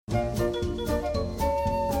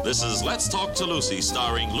This is Let's Talk to Lucy,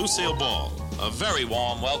 starring Lucille Ball. A very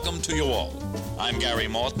warm welcome to you all. I'm Gary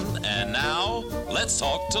Morton, and now, let's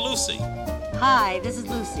talk to Lucy. Hi, this is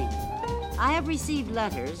Lucy. I have received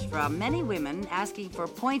letters from many women asking for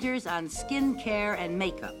pointers on skin care and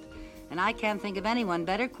makeup, and I can't think of anyone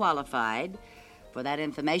better qualified for that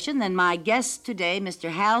information than my guest today, Mr.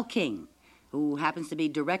 Hal King, who happens to be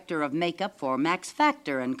director of makeup for Max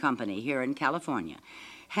Factor and Company here in California.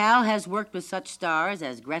 Hal has worked with such stars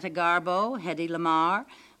as Greta Garbo, Hedy Lamarr,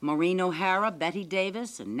 Maureen O'Hara, Betty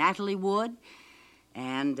Davis, and Natalie Wood.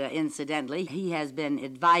 And incidentally, he has been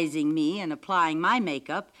advising me and applying my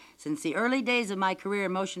makeup since the early days of my career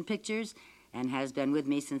in motion pictures and has been with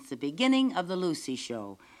me since the beginning of The Lucy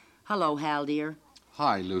Show. Hello, Hal, dear.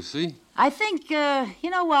 Hi, Lucy. I think, you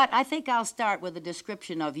know what? I think I'll start with a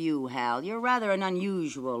description of you, Hal. You're rather an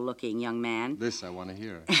unusual-looking young man. This I want to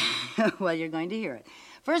hear. Well, you're going to hear it.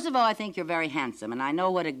 First of all, I think you're very handsome, and I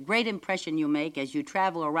know what a great impression you make as you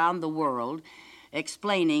travel around the world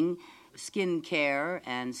explaining skin care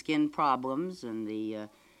and skin problems and the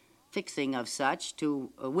fixing of such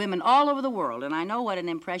to women all over the world. And I know what an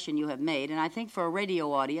impression you have made, and I think for a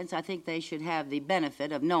radio audience, I think they should have the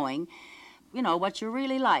benefit of knowing, you know, what you're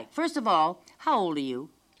really like. First of all, how old are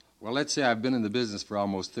you? Well, let's say I've been in the business for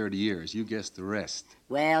almost 30 years. You guessed the rest.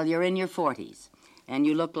 Well, you're in your 40s, and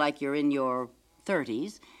you look like you're in your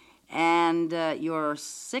 30s, and you're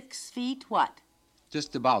 6 feet what?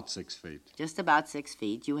 Just about 6 feet. Just about 6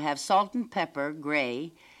 feet. You have salt and pepper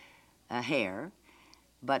gray hair,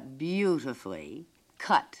 but beautifully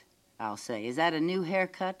cut, I'll say. Is that a new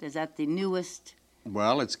haircut? Is that the newest?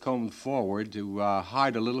 Well, it's combed forward to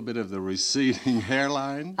hide a little bit of the receding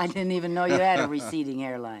hairline. I didn't even know you had a receding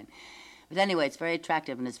hairline. But anyway, it's very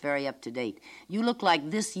attractive and it's very up to date. You look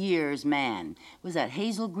like this year's man. Was that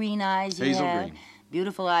hazel green eyes you Hazel have? green.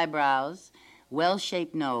 Beautiful eyebrows,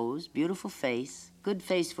 well-shaped nose, beautiful face, good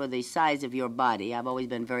face for the size of your body. I've always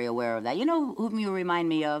been very aware of that. You know whom you remind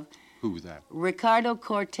me of? Who's that? Ricardo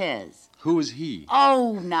Cortez. Who is he?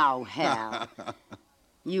 Oh, now, Hal.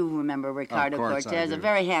 You remember Ricardo Of course I Cortez, do. a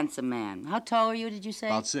very handsome man. How tall are you, did you say?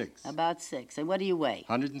 About 6. About 6. And what do you weigh?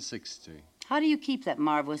 160. How do you keep that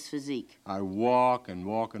marvelous physique? I walk and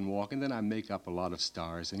walk and walk, and then I make up a lot of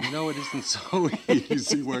stars. And you know, it isn't so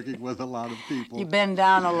easy working with a lot of people. You bend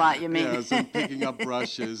down a lot, you mean? Yes, and picking up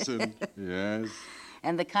brushes and, yes.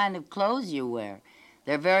 And the kind of clothes you wear,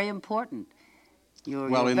 they're very important. You're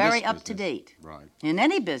Well, in very this up to business, date. right. In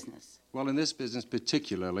any business. Well, in this business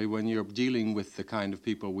particularly, when you're dealing with the kind of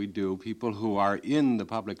people we do, people who are in the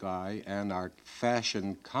public eye and are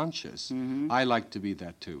fashion conscious, I like to be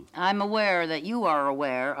that too. I'm aware that you are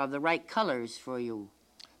aware of the right colors for you.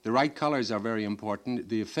 The right colors are very important.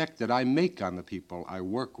 The effect that I make on the people I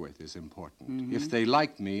work with is important. If they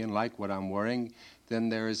like me and like what I'm wearing, then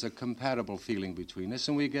there is a compatible feeling between us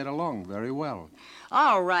and we get along very well.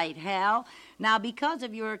 All right, Hal. Now, because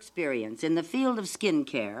of your experience in the field of skin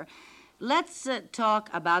care, let's talk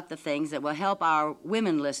about the things that will help our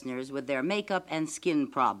women listeners with their makeup and skin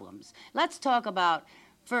problems. Let's talk about,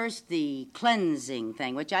 first, the cleansing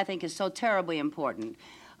thing, which I think is so terribly important.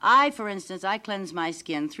 For instance, I cleanse my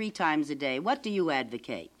skin 3 times a day. What do you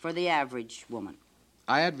advocate for the average woman?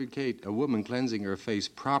 I advocate a woman cleansing her face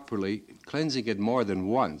properly, cleansing it more than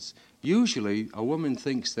once. Usually, a woman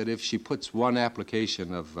thinks that if she puts one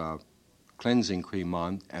application of cleansing cream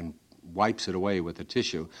on and wipes it away with a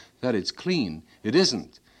tissue, that it's clean. It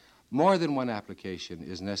isn't. More than one application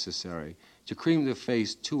is necessary. To cream the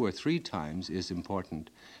face 2 or 3 times is important,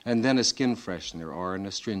 and then a skin freshener or an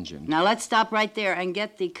astringent. Now, let's stop right there and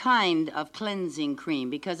get the kind of cleansing cream,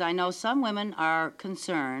 because I know some women are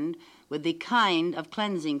concerned with the kind of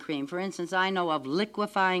cleansing cream. For instance, I know of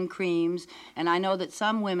liquefying creams, and I know that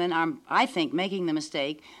some women are, I think, making the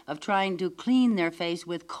mistake of trying to clean their face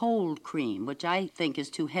with cold cream, which I think is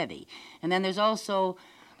too heavy. And then there's also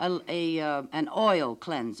an oil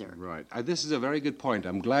cleanser. Right. This is a very good point.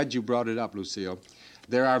 I'm glad you brought it up, Lucille.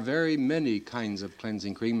 There are very many kinds of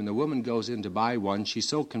cleansing cream, and the woman goes in to buy one. She's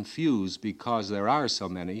so confused because there are so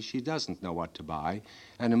many, she doesn't know what to buy.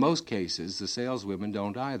 And in most cases, the saleswomen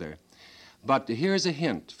don't either. But here's a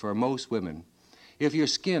hint for most women. If your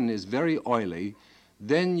skin is very oily,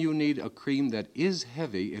 then you need a cream that is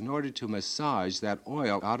heavy in order to massage that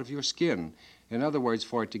oil out of your skin. In other words,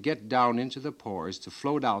 for it to get down into the pores, to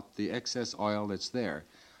float out the excess oil that's there.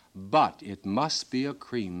 But it must be a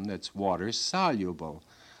cream that's water soluble,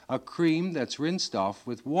 a cream that's rinsed off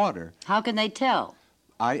with water. How can they tell?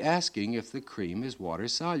 By asking if the cream is water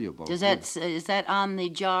soluble. Is that on the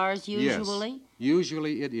jars usually? Yes,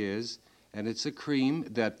 usually it is. And it's a cream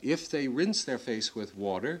that if they rinse their face with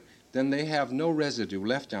water, then they have no residue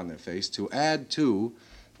left on their face to add to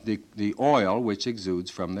the oil which exudes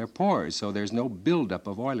from their pores. So there's no buildup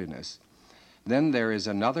of oiliness. Then there is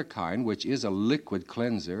another kind, which is a liquid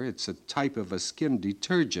cleanser. It's a type of a skin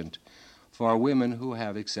detergent for women who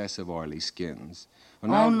have excessive oily skins.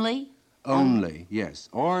 Well, now, Only, yes.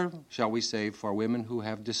 Or, shall we say, for women who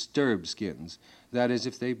have disturbed skins. That is,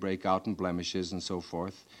 if they break out in blemishes and so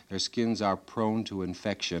forth, their skins are prone to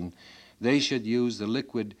infection, they should use the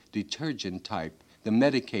liquid detergent type, the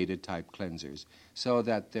medicated type cleansers, so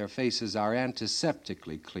that their faces are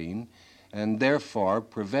antiseptically clean and therefore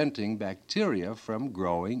preventing bacteria from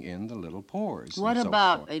growing in the little pores. What and so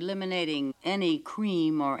about forth. eliminating any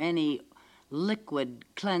cream or any liquid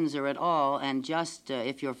cleanser at all, and just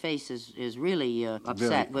if your face is really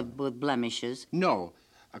upset with blemishes? No.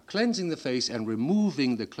 Cleansing the face and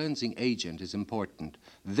removing the cleansing agent is important.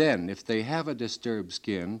 Then, if they have a disturbed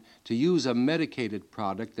skin, to use a medicated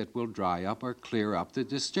product that will dry up or clear up the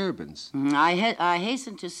disturbance. I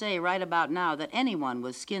hasten to say right about now that anyone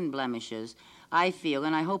with skin blemishes, I feel,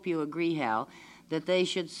 and I hope you agree, Hal, that they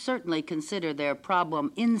should certainly consider their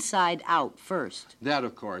problem inside out first. That,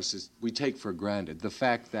 of course, is we take for granted the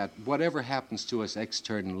fact that whatever happens to us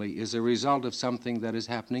externally is a result of something that is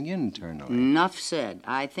happening internally. Enough said.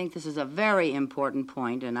 I think this is a very important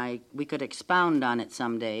point, and we could expound on it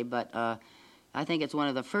someday, but I think it's one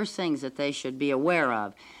of the first things that they should be aware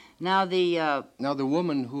of. Now, the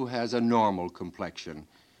woman who has a normal complexion,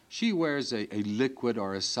 she wears a liquid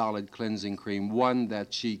or a solid cleansing cream, one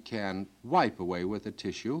that she can wipe away with a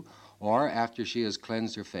tissue, or after she has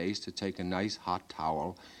cleansed her face, to take a nice hot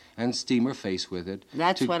towel and steam her face with it.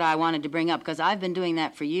 That's what I wanted to bring up, because I've been doing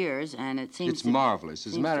that for years, and it seems It's marvelous.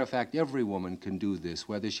 As a matter of fact, every woman can do this,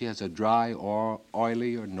 whether she has a dry or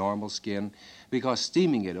oily or normal skin, because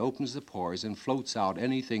steaming it opens the pores and floats out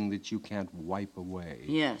anything that you can't wipe away.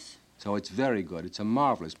 Yes. So it's very good. It's a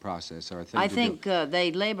marvelous process. I think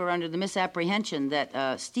they labor under the misapprehension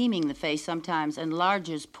that steaming the face sometimes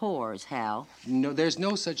enlarges pores, Hal. No, there's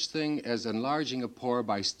no such thing as enlarging a pore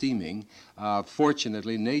by steaming.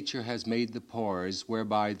 Fortunately, nature has made the pores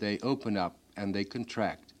whereby they open up and they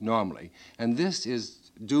contract normally. And this is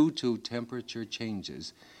due to temperature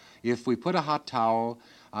changes. If we put a hot towel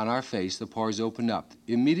on our face, the pores open up.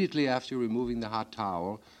 Immediately after removing the hot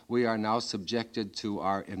towel, we are now subjected to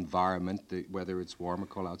our environment, whether it's warm or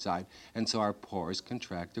cold outside, and so our pores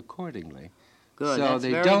contract accordingly. Good. So that's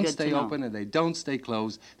they very don't good stay to know. open and they don't stay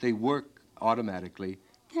closed. They work automatically.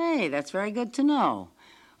 Hey, that's very good to know.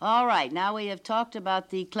 All right, now we have talked about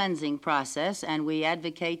the cleansing process, and we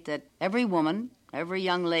advocate that every woman, every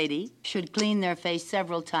young lady, should clean their face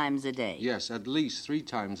several times a day. Yes, at least 3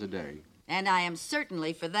 times a day. And I am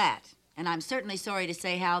certainly for that. And I'm certainly sorry to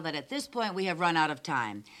say, Hal, that at this point we have run out of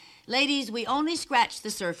time. Ladies, we only scratched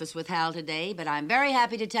the surface with Hal today, but I'm very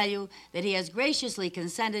happy to tell you that he has graciously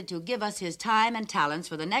consented to give us his time and talents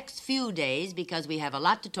for the next few days because we have a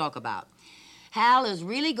lot to talk about. Hal is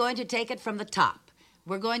really going to take it from the top.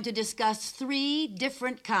 We're going to discuss 3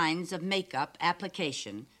 different kinds of makeup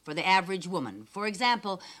application for the average woman. For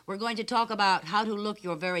example, we're going to talk about how to look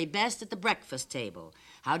your very best at the breakfast table,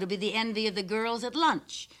 how to be the envy of the girls at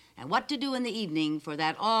lunch, and what to do in the evening for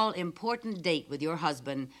that all-important date with your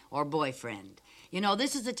husband or boyfriend. You know,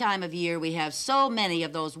 this is the time of year we have so many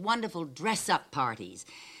of those wonderful dress-up parties.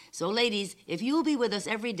 So, ladies, if you'll be with us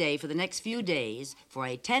every day for the next few days for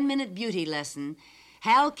a 10-minute beauty lesson,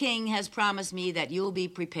 Hal King has promised me that you'll be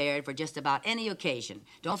prepared for just about any occasion.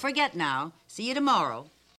 Don't forget now. See you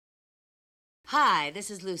tomorrow. Hi,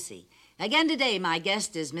 this is Lucy. Again today, my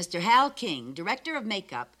guest is Mr. Hal King, Director of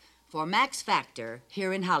Makeup for Max Factor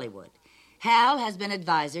here in Hollywood. Hal has been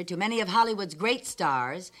advisor to many of Hollywood's great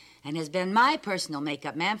stars and has been my personal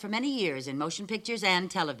makeup man for many years in motion pictures and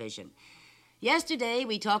television. Yesterday,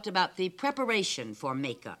 we talked about the preparation for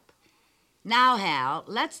makeup. Now, Hal,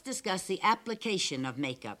 let's discuss the application of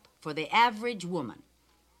makeup for the average woman.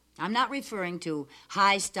 I'm not referring to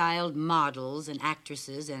high-styled models and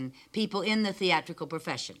actresses and people in the theatrical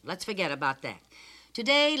profession. Let's forget about that.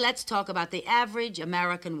 Today, let's talk about the average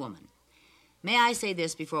American woman. May I say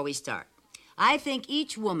this before we start? I think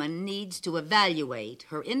each woman needs to evaluate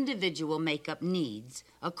her individual makeup needs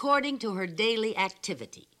according to her daily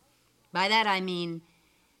activity. By that I mean,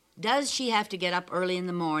 does she have to get up early in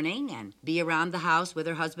the morning and be around the house with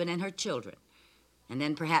her husband and her children, and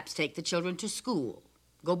then perhaps take the children to school,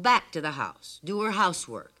 go back to the house, do her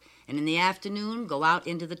housework, and in the afternoon go out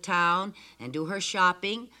into the town and do her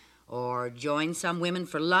shopping, or join some women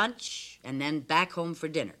for lunch, and then back home for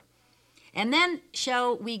dinner? And then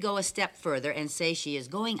shall we go a step further and say she is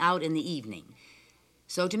going out in the evening?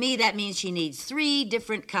 So to me, that means she needs 3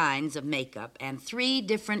 different kinds of makeup and 3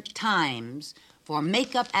 different times for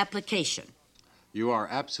makeup application. You are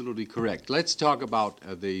absolutely correct. Let's talk about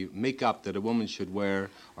the makeup that a woman should wear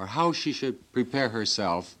or how she should prepare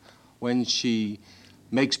herself when she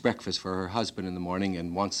makes breakfast for her husband in the morning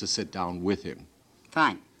and wants to sit down with him.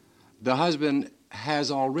 Fine. The husband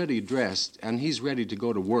has already dressed and he's ready to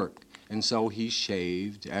go to work. And so he's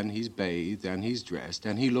shaved and he's bathed and he's dressed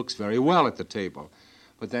and he looks very well at the table.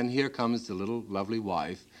 But then here comes the little lovely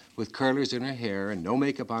wife with curlers in her hair and no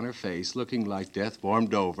makeup on her face, looking like death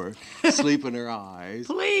warmed over, sleep in her eyes.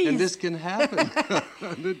 Please. And this can happen.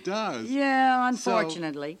 And it does. Yeah,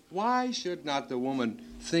 unfortunately. So why should not the woman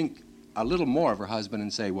think a little more of her husband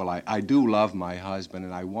and say, well, I do love my husband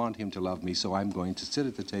and I want him to love me, so I'm going to sit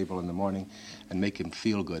at the table in the morning and make him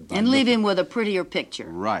feel good. And leave him with a prettier picture.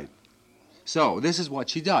 Right. So this is what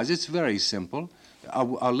she does. It's very simple.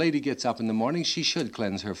 A lady gets up in the morning, she should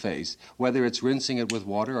cleanse her face, whether it's rinsing it with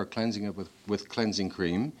water or cleansing it with cleansing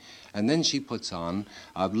cream. And then she puts on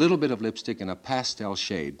a little bit of lipstick in a pastel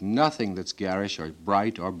shade, nothing that's garish or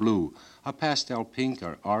bright or blue, a pastel pink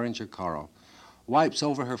or orange or coral. Wipes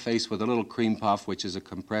over her face with a little cream puff, which is a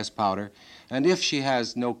compressed powder. And if she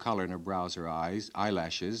has no color in her brows or eyes,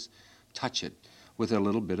 eyelashes, touch it with a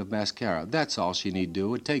little bit of mascara. That's all she need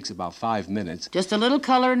do. It takes about 5 minutes. Just a little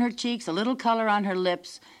color in her cheeks, a little color on her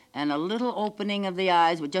lips, and a little opening of the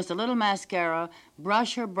eyes with just a little mascara.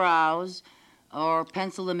 Brush her brows or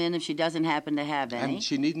pencil them in if she doesn't happen to have any. And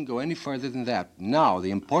she needn't go any further than that. Now,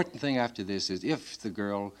 the important thing after this is if the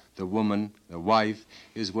girl, the woman, the wife,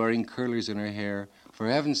 is wearing curlers in her hair, for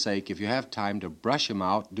heaven's sake, if you have time to brush them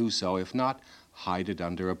out, do so. If not, hide it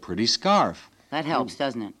under a pretty scarf. That helps,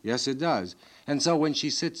 doesn't it? Yes, it does. And so when she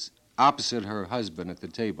sits opposite her husband at the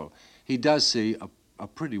table, he does see a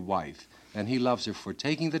pretty wife, and he loves her for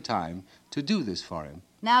taking the time to do this for him.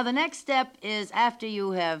 Now, the next step is after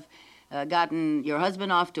you have gotten your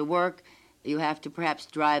husband off to work, you have to perhaps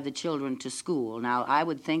drive the children to school. Now, I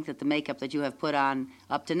would think that the makeup that you have put on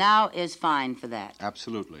up to now is fine for that.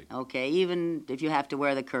 Absolutely. Okay, even if you have to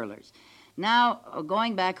wear the curlers. Now,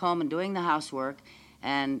 going back home and doing the housework,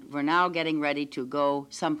 and we're now getting ready to go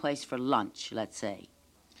someplace for lunch, let's say.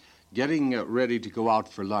 Getting ready to go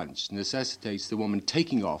out for lunch necessitates the woman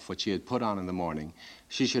taking off what she had put on in the morning.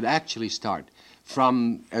 She should actually start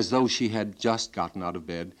from as though she had just gotten out of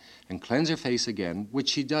bed and cleanse her face again, which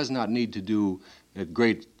she does not need to do at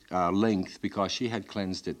great length because she had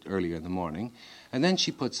cleansed it earlier in the morning. And then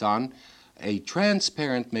she puts on a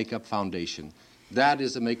transparent makeup foundation. That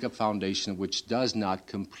is a makeup foundation which does not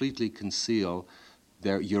completely conceal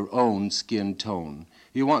your own skin tone.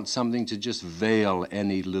 You want something to just veil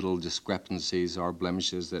any little discrepancies or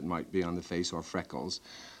blemishes that might be on the face or freckles.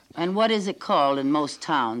 And what is it called in most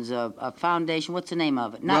towns? A foundation? What's the name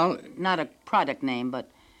of it? Not a product name, but...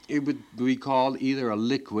 It would be called either a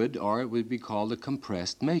liquid or it would be called a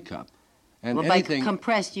compressed makeup. And well, anything... by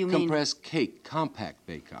compressed, you mean... Compressed cake, compact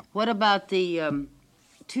makeup. What about the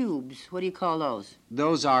tubes? What do you call those?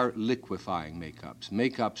 Those are liquefying makeups.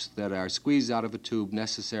 Makeups that are squeezed out of a tube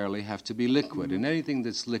necessarily have to be liquid, and anything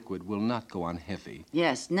that's liquid will not go on heavy.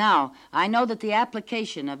 Yes. Now, I know that the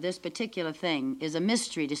application of this particular thing is a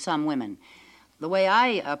mystery to some women. The way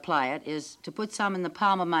I apply it is to put some in the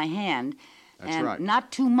palm of my hand, That's and right.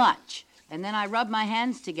 not too much. And then I rub my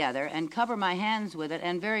hands together and cover my hands with it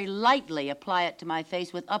and very lightly apply it to my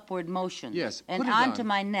face with upward motion. Yes, and put it onto on.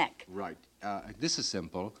 my neck. Right. This is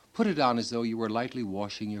simple. Put it on as though you were lightly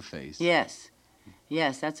washing your face. Yes.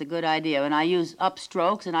 Yes, that's a good idea. And I use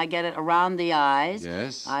upstrokes, and I get it around the eyes,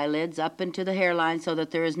 Yes. eyelids, up into the hairline so that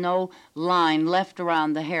there is no line left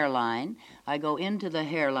around the hairline. I go into the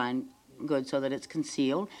hairline good so that it's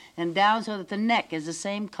concealed, and down so that the neck is the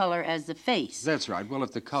same color as the face. That's right. Well,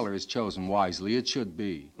 if the color is chosen wisely, it should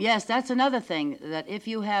be. Yes, that's another thing, that if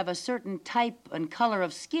you have a certain type and color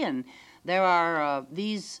of skin, there are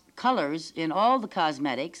these colors in all the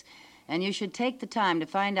cosmetics, and you should take the time to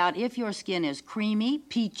find out if your skin is creamy,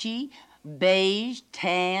 peachy, beige,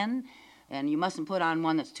 tan, and you mustn't put on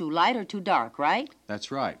one that's too light or too dark, right?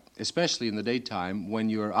 That's right. Especially in the daytime when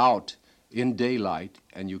you're out in daylight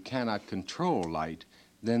and you cannot control light,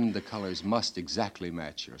 then the colors must exactly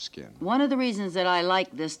match your skin. One of the reasons that I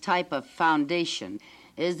like this type of foundation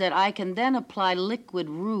is that I can then apply liquid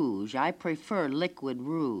rouge. I prefer liquid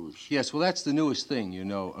rouge. Yes, well, that's the newest thing, you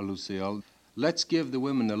know, Lucille. let's give the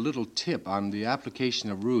women a little tip on the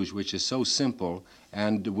application of rouge, which is so simple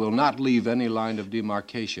and will not leave any line of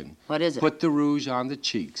demarcation. What is it? Put the rouge on the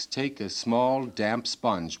cheeks. Take a small, damp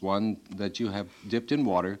sponge, one that you have dipped in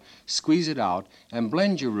water, squeeze it out, and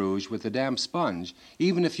blend your rouge with the damp sponge.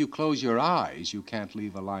 Even if you close your eyes, you can't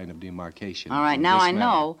leave a line of demarcation. All right, in now this I manner.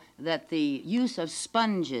 know that the use of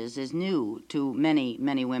sponges is new to many,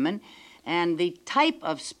 many women, and the type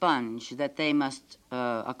of sponge that they must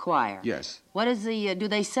acquire. Yes. What is the, do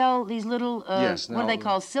they sell these little, Yes, what do now- they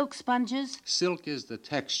call, silk sponges? Silk is the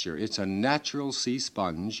texture. It's a natural sea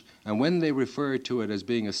sponge, and when they refer to it as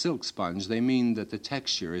being a silk sponge, they mean that the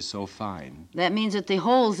texture is so fine. That means that the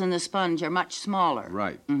holes in the sponge are much smaller.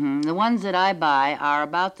 Right. The ones that I buy are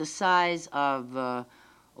about the size of,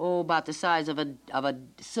 about the size of a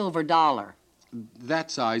silver dollar. That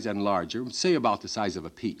size and larger, say about the size of a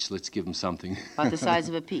peach. Let's give them something. About the size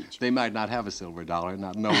of a peach. They might not have a silver dollar,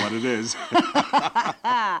 not know what it is.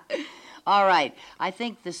 All right. I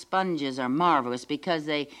think the sponges are marvelous because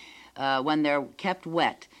they, when they're kept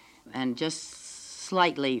wet and just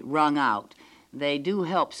slightly wrung out, they do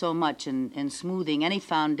help so much in smoothing any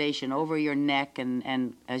foundation over your neck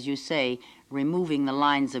and, as you say, removing the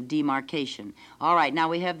lines of demarcation. All right. Now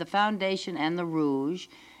we have the foundation and the rouge,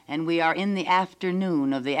 and we are in the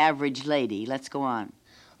afternoon of the average lady. Let's go on.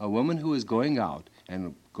 A woman who is going out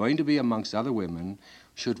and going to be amongst other women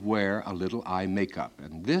should wear a little eye makeup.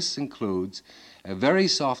 And this includes a very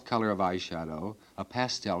soft color of eyeshadow, a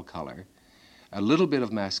pastel color, a little bit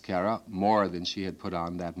of mascara, more than she had put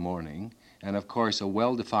on that morning, and of course a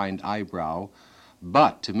well-defined eyebrow.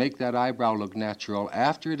 But to make that eyebrow look natural,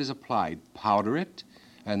 after it is applied, powder it,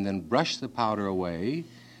 and then brush the powder away,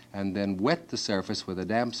 and then wet the surface with a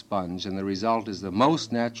damp sponge, and the result is the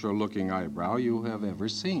most natural-looking eyebrow you have ever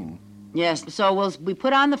seen. Yes, so we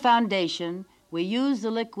put on the foundation, we use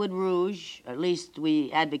the liquid rouge, at least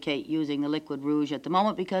we advocate using the liquid rouge at the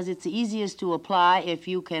moment because it's the easiest to apply if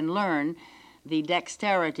you can learn the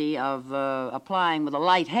dexterity of applying with a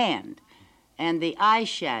light hand. And the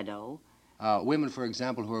eyeshadow. Women, for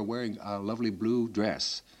example, who are wearing a lovely blue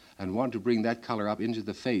dress and want to bring that color up into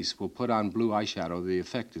the face will put on blue eyeshadow. The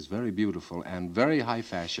effect is very beautiful and very high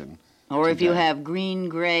fashion. Or if you today. have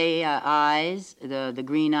green-gray eyes, the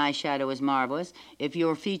green eyeshadow is marvelous. If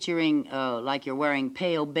you're featuring, like you're wearing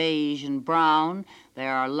pale beige and brown,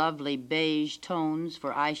 there are lovely beige tones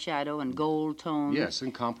for eyeshadow and gold tones. Yes,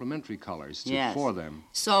 and complementary colors Yes. for them.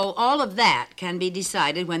 So all of that can be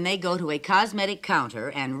decided when they go to a cosmetic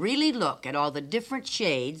counter and really look at all the different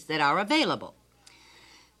shades that are available.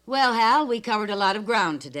 Well, Hal, we covered a lot of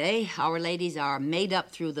ground today. Our ladies are made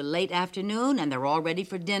up through the late afternoon, and they're all ready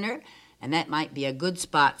for dinner, and that might be a good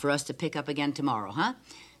spot for us to pick up again tomorrow, huh?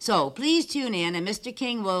 So please tune in, and Mr.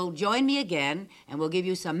 King will join me again, and we'll give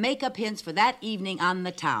you some makeup hints for that evening on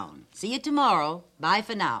the town. See you tomorrow. Bye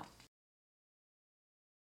for now.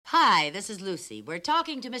 Hi, this is Lucy. We're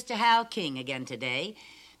talking to Mr. Hal King again today.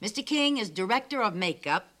 Mr. King is Director of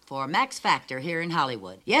Makeup for Max Factor here in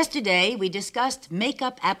Hollywood. Yesterday, we discussed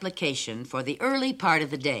makeup application for the early part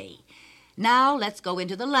of the day. Now, let's go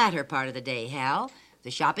into the latter part of the day, Hal.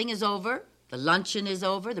 The shopping is over, the luncheon is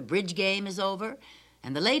over, the bridge game is over,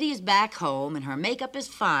 and the lady is back home and her makeup is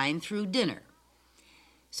fine through dinner.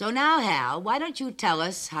 So now, Hal, why don't you tell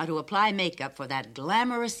us how to apply makeup for that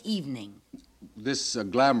glamorous evening? This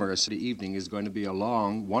glamorous evening is going to be a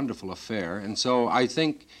long, wonderful affair, and so I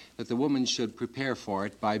think that the woman should prepare for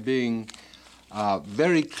it by being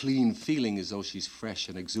very clean, feeling as though she's fresh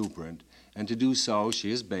and exuberant. And to do so, she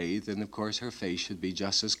is bathed, and of course her face should be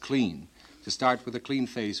just as clean. To start with a clean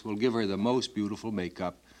face will give her the most beautiful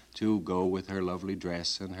makeup to go with her lovely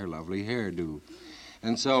dress and her lovely hairdo.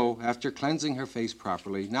 And so, after cleansing her face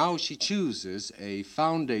properly, now she chooses a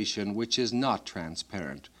foundation which is not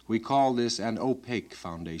transparent. We call this an opaque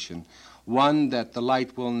foundation, one that the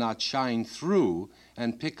light will not shine through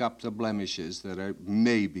and pick up the blemishes that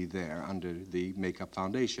may be there under the makeup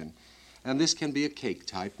foundation. And this can be a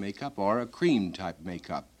cake-type makeup or a cream-type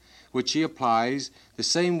makeup, which she applies the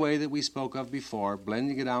same way that we spoke of before,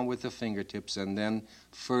 blending it on with the fingertips and then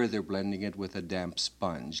further blending it with a damp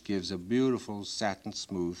sponge. Gives a beautiful satin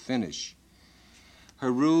smooth finish.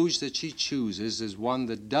 Her rouge that she chooses is one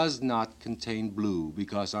that does not contain blue,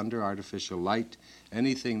 because under artificial light,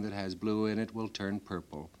 anything that has blue in it will turn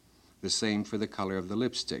purple. The same for the color of the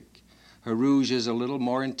lipstick. Her rouge is a little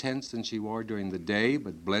more intense than she wore during the day,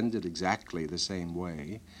 but blended exactly the same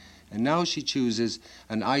way. And now she chooses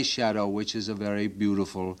an eyeshadow which is a very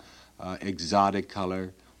beautiful, exotic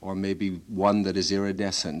color, or maybe one that is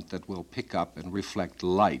iridescent that will pick up and reflect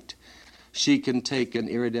light. She can take an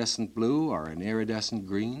iridescent blue or an iridescent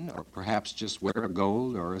green, or perhaps just wear a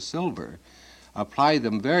gold or a silver. Apply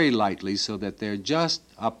them very lightly so that they're just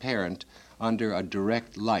apparent under a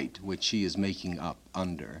direct light, which she is making up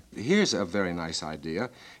under. Here's a very nice idea.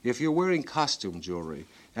 If you're wearing costume jewelry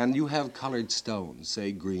and you have colored stones,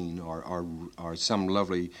 say green or some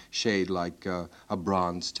lovely shade like a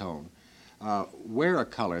bronze tone, wear a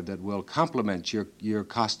color that will complement your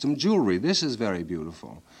costume jewelry. This is very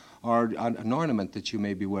beautiful. Or an ornament that you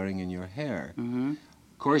may be wearing in your hair. Mm-hmm.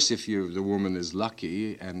 Of course, if the woman is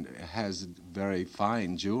lucky and has very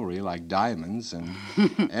fine jewelry like diamonds and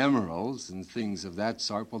emeralds and things of that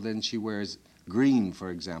sort, well, then she wears green,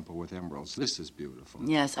 for example, with emeralds. This is beautiful.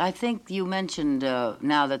 Yes, I think you mentioned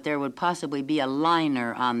now that there would possibly be a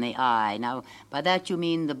liner on the eye. Now, by that you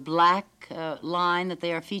mean the black line that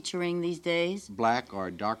they are featuring these days? Black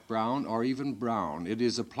or dark brown or even brown. It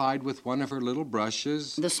is applied with one of her little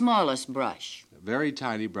brushes. The smallest brush. Very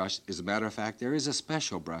tiny brush. As a matter of fact, there is a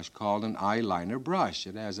special brush called an eyeliner brush.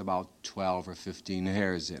 It has about 12 or 15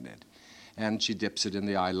 hairs in it. And she dips it in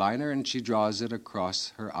the eyeliner and she draws it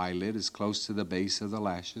across her eyelid as close to the base of the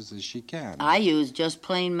lashes as she can. I use just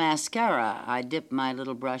plain mascara. I dip my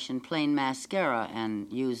little brush in plain mascara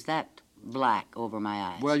and use that black over my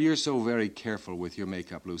eyes. Well, you're so very careful with your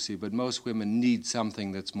makeup, Lucy, but most women need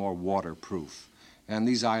something that's more waterproof. And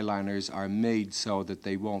these eyeliners are made so that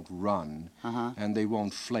they won't run and they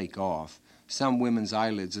won't flake off. Some women's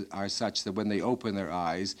eyelids are such that when they open their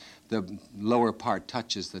eyes, the lower part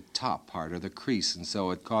touches the top part or the crease, and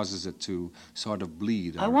so it causes it to sort of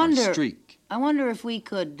bleed or streak. I wonder if we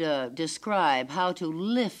could describe how to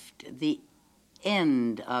lift the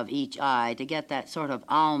end of each eye to get that sort of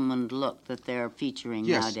almond look that they're featuring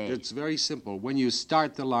nowadays. Yes, it's very simple. When you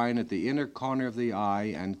start the line at the inner corner of the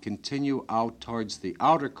eye and continue out towards the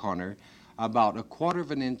outer corner, about 1/4 of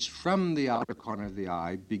an inch from the outer corner of the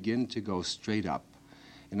eye, begin to go straight up.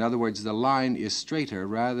 In other words, the line is straighter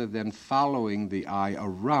rather than following the eye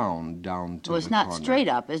around down to the corner. Well, it's not straight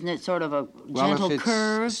up, isn't it? Sort of a gentle curve?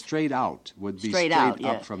 Well, if it's straight out, would be straight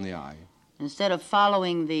up from the eye. Instead of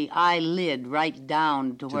following the eyelid right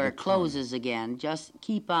down to where it closes again, just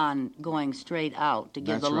keep on going straight out to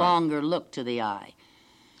give the longer look to the eye.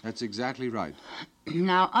 That's exactly right.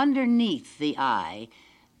 Now, underneath the eye,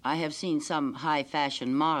 I have seen some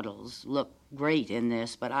high-fashion models look great in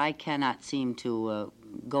this, but I cannot seem to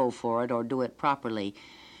go for it or do it properly.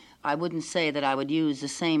 I wouldn't say that I would use the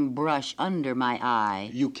same brush under my eye.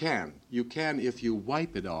 You can. You can if you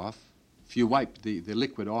wipe it off. If you wipe the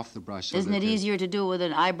liquid off the brush. Isn't it easier to do with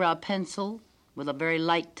an eyebrow pencil with a very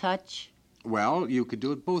light touch? Well, you could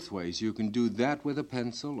do it both ways. You can do that with a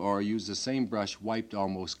pencil or use the same brush wiped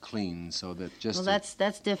almost clean so that just... Well,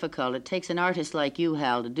 that's difficult. It takes an artist like you,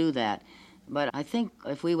 Hal, to do that. But I think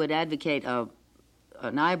if we would advocate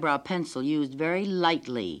an eyebrow pencil used very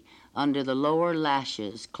lightly under the lower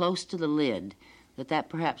lashes, close to the lid, that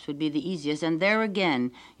perhaps would be the easiest. And there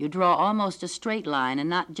again, you draw almost a straight line and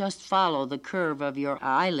not just follow the curve of your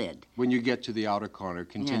eyelid. When you get to the outer corner,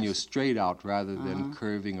 continue straight out rather than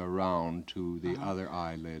curving around to the other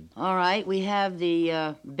eyelid. All right, we have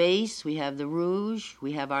the base, we have the rouge,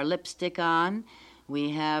 we have our lipstick on,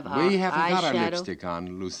 we have our eyeshadow. We haven't got our lipstick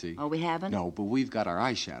on, Lucy. Oh, we haven't? No, but we've got our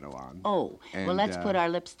eyeshadow on. Oh, well, let's put our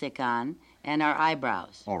lipstick on and our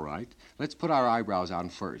eyebrows. All right. Let's put our eyebrows on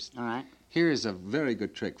first. All right. Here is a very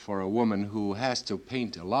good trick for a woman who has to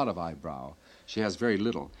paint a lot of eyebrow. She has very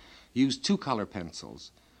little. Use 2 color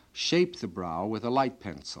pencils. Shape the brow with a light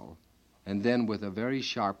pencil, and then with a very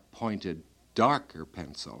sharp pointed darker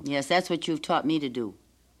pencil. Yes, that's what you've taught me to do.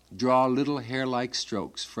 Draw little hair-like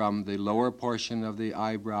strokes from the lower portion of the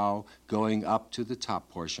eyebrow going up to the top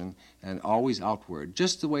portion and always outward,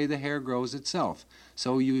 just the way the hair grows itself.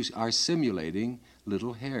 So you are simulating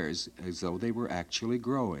little hairs as though they were actually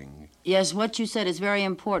growing. Yes, what you said is very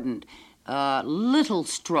important. Little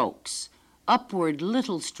strokes, upward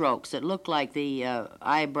little strokes that look like the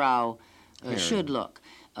eyebrow should look,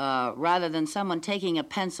 rather than someone taking a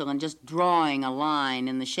pencil and just drawing a line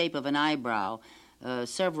in the shape of an eyebrow.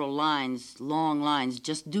 Several lines, long lines,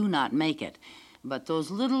 just do not make it. But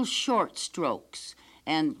those little short strokes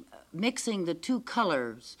and mixing the 2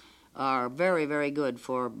 colors are very, very good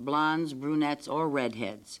for blondes, brunettes, or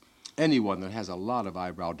redheads. Anyone that has a lot of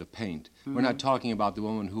eyebrow to paint. We're not talking about the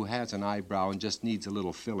woman who has an eyebrow and just needs a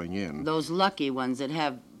little filling in. Those lucky ones that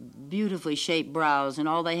have beautifully shaped brows and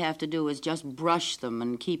all they have to do is just brush them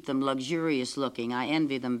and keep them luxurious looking. I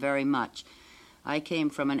envy them very much. I came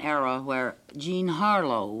from an era where Jean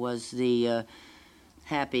Harlow was the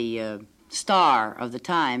happy star of the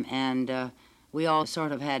time, and we all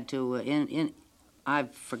sort of had to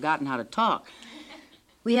I've forgotten how to talk.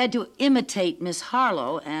 We had to imitate Miss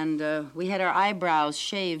Harlow, and we had our eyebrows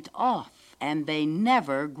shaved off, and they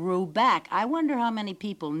never grew back. I wonder how many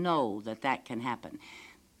people know that can happen.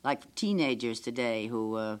 Like teenagers today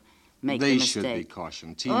who make the mistake. They should be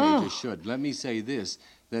cautioned. Teenagers should. Let me say this,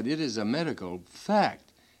 that it is a medical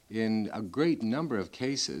fact. In a great number of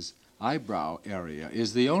cases, eyebrow area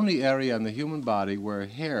is the only area in the human body where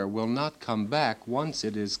hair will not come back once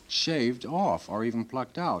it is shaved off or even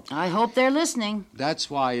plucked out. I hope they're listening. That's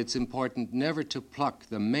why it's important never to pluck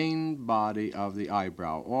the main body of the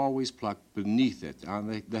eyebrow. Always pluck beneath it,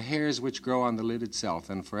 on the hairs which grow on the lid itself.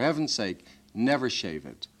 And for heaven's sake, never shave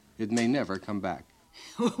it. It may never come back.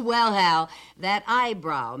 Well, Hal, that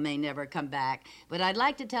eyebrow may never come back, but I'd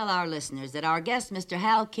like to tell our listeners that our guest, Mr.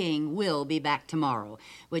 Hal King, will be back tomorrow,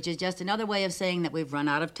 which is just another way of saying that we've run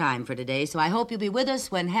out of time for today. So I hope you'll be with us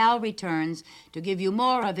when Hal returns to give you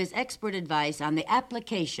more of his expert advice on the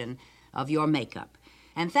application of your makeup.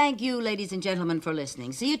 And thank you, ladies and gentlemen, for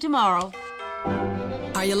listening. See you tomorrow.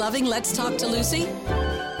 Are you loving Let's Talk to Lucy?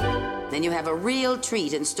 Then you have a real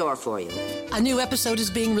treat in store for you. A new episode is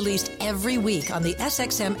being released every week on the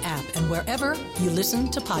SXM app and wherever you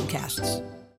listen to podcasts.